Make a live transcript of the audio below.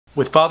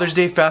With Father's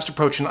Day fast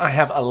approaching, I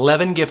have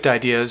 11 gift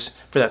ideas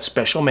for that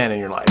special man in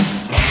your life.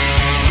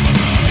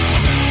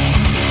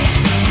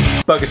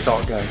 Bug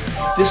assault gun.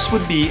 This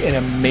would be an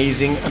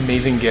amazing,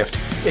 amazing gift.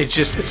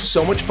 It's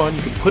so much fun.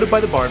 You can put it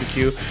by the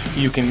barbecue.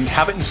 You can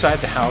have it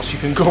inside the house. You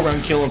can go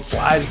around killing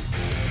flies.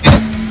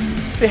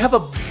 They have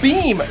a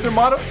beam. Their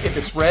motto, if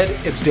it's red,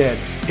 it's dead.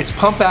 It's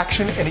pump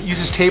action and it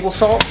uses table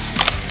salt.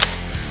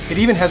 It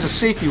even has a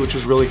safety, which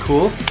is really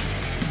cool.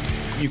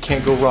 You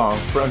can't go wrong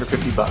for under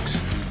 50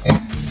 bucks.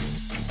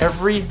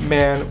 Every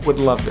man would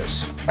love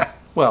this.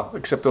 Well,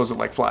 except those that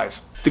like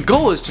flies. The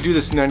goal is to do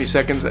this in 90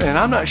 seconds, and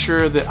I'm not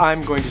sure that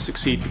I'm going to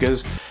succeed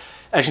because,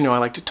 as you know, I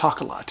like to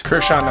talk a lot.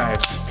 Kershaw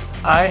knives.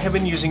 I have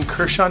been using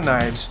Kershaw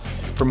knives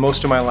for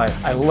most of my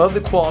life. I love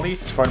the quality.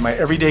 It's part of my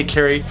everyday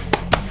carry.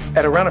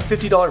 At around a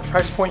 $50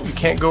 price point, you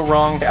can't go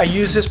wrong. I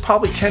use this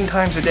probably 10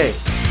 times a day.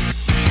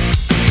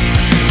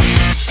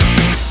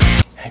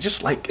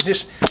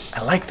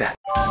 I like that.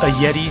 A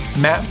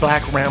Yeti matte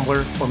black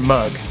rambler or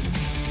mug.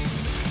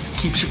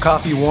 Keeps your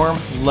coffee warm,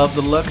 love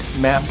the look,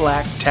 matte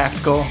black,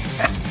 tactical.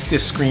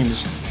 This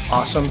screams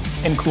awesome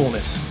and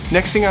coolness.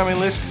 Next thing on my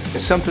list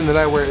is something that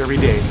I wear every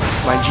day,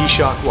 my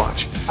G-Shock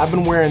watch. I've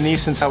been wearing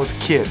these since I was a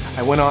kid.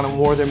 I went on and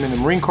wore them in the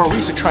Marine Corps. We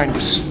used to try and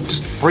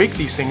just break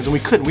these things and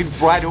we couldn't. We'd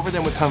ride over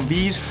them with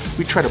Humvees.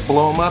 We'd try to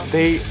blow them up.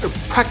 They are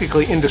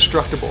practically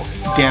indestructible.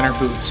 Danner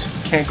boots,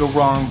 can't go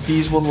wrong.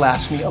 These will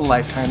last me a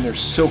lifetime. They're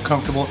so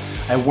comfortable.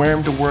 I wear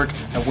them to work.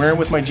 I wear them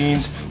with my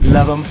jeans.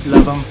 Love them,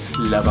 love them,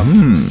 love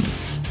them.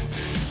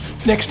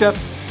 Next up,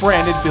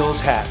 Branded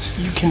Bills hats.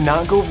 You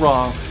cannot go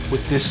wrong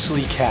with this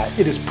sleek hat.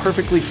 It is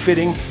perfectly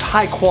fitting,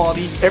 high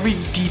quality. Every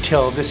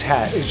detail of this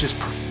hat is just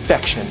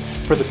perfection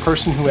for the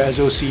person who has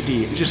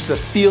OCD. Just the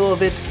feel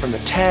of it, from the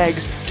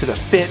tags to the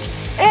fit,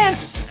 and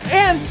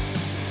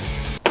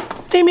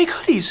they make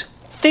hoodies.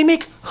 They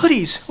make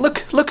hoodies.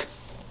 Look, look.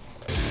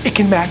 It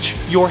can match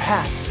your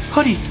hat.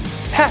 Hoodie,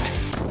 hat.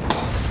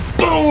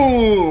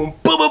 Boom!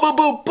 Boom, boom, boom,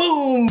 boom,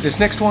 boom! This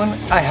next one,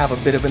 I have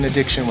a bit of an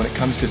addiction when it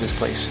comes to this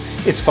place.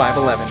 It's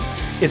 511.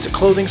 It's a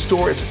clothing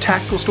store, it's a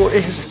tactical store,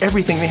 it has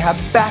everything. They have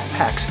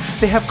backpacks,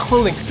 they have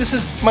clothing. This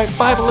is my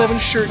 511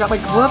 shirt, got my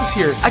gloves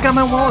here. I got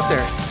my wallet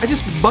there. I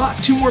just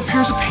bought 2 more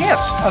pairs of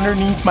pants.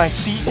 Underneath my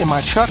seat in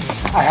my truck,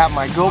 I have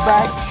my go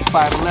bag,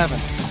 511.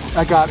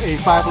 I got a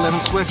 511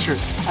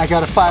 sweatshirt. I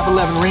got a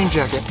 511 rain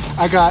jacket.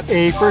 I got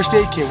a first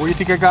aid kit. Where do you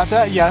think I got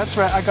that? Yeah, that's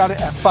right. I got it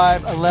at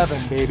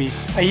 511, baby.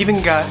 I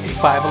even got a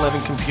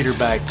 511 computer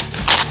bag.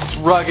 It's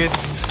rugged.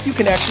 You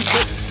can actually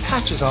put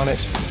patches on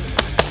it.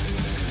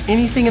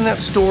 Anything in that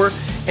store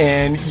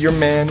and your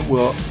man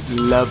will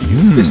love you.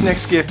 This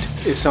next gift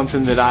is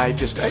something that I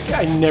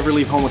never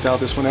leave home without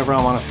this whenever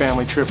I'm on a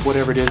family trip,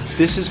 whatever it is.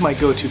 This is my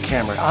go-to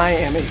camera. I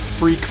am a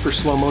freak for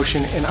slow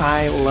motion and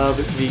I love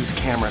these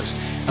cameras.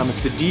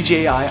 It's the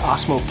DJI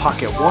Osmo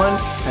Pocket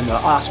 1 and the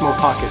Osmo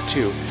Pocket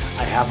 2.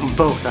 I have them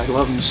both. I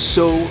love them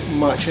so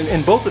much.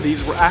 And both of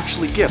these were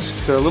actually gifts.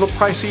 They're a little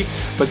pricey,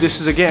 but this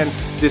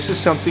is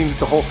something that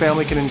the whole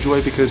family can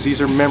enjoy because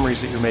these are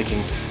memories that you're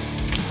making.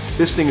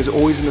 This thing is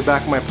always in the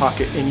back of my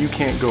pocket and you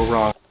can't go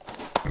wrong.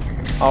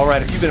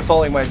 Alright, if you've been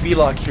following my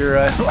vlog here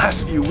the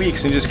last few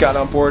weeks and just got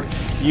on board,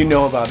 you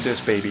know about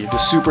this baby. The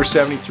Super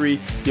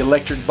 73, the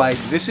electric bike.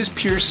 This is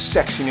pure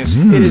sexiness.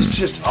 It is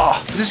just,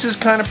 this is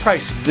kind of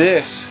pricey.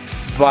 This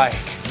bike,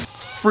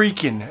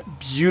 freaking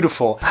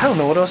beautiful. I don't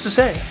know what else to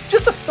say.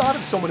 Just the thought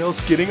of someone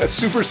else getting a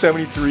Super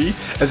 73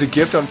 as a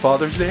gift on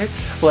Father's Day,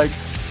 like,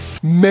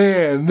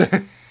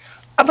 man.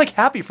 I'm like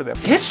happy for them.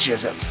 It's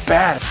just a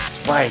bad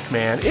bike,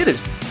 man. It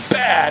is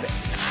bad.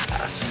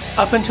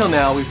 Up until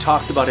now, we've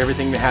talked about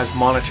everything that has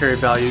monetary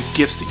value,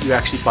 gifts that you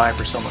actually buy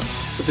for someone.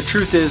 But the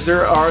truth is,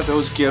 there are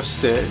those gifts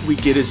that we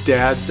get as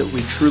dads that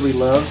we truly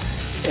love,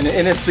 and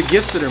it's the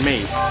gifts that are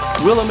made.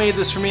 Willa made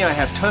this for me. I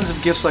have tons of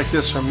gifts like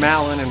this from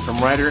Malin and from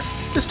Ryder.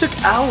 This took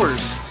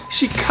hours.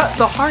 She cut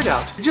the heart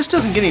out. It just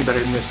doesn't get any better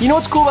than this. You know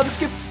what's cool about this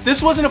gift?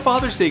 This wasn't a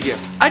Father's Day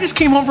gift. I just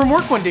came home from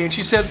work one day and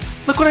she said,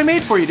 "Look what I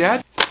made for you,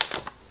 Dad."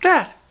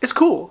 That is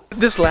cool.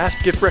 This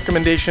last gift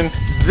recommendation,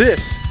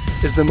 this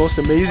is the most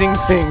amazing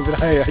thing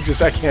that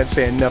I can't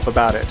say enough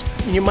about it.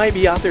 You might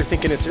be out there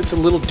thinking it's a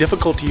little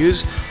difficult to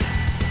use.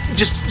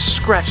 Just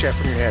scratch that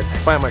from your head. I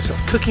find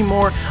myself cooking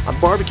more, I'm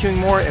barbecuing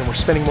more, and we're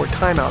spending more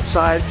time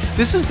outside.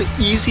 This is the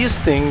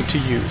easiest thing to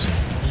use.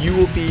 You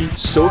will be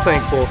so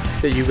thankful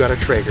that you got a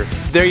Traeger.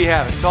 There you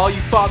have it. To all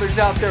you fathers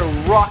out there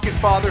rocking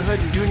fatherhood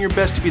and doing your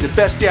best to be the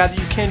best dad that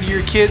you can to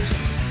your kids,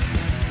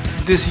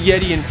 this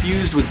Yeti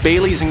infused with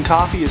Baileys and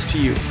coffee is to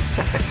you.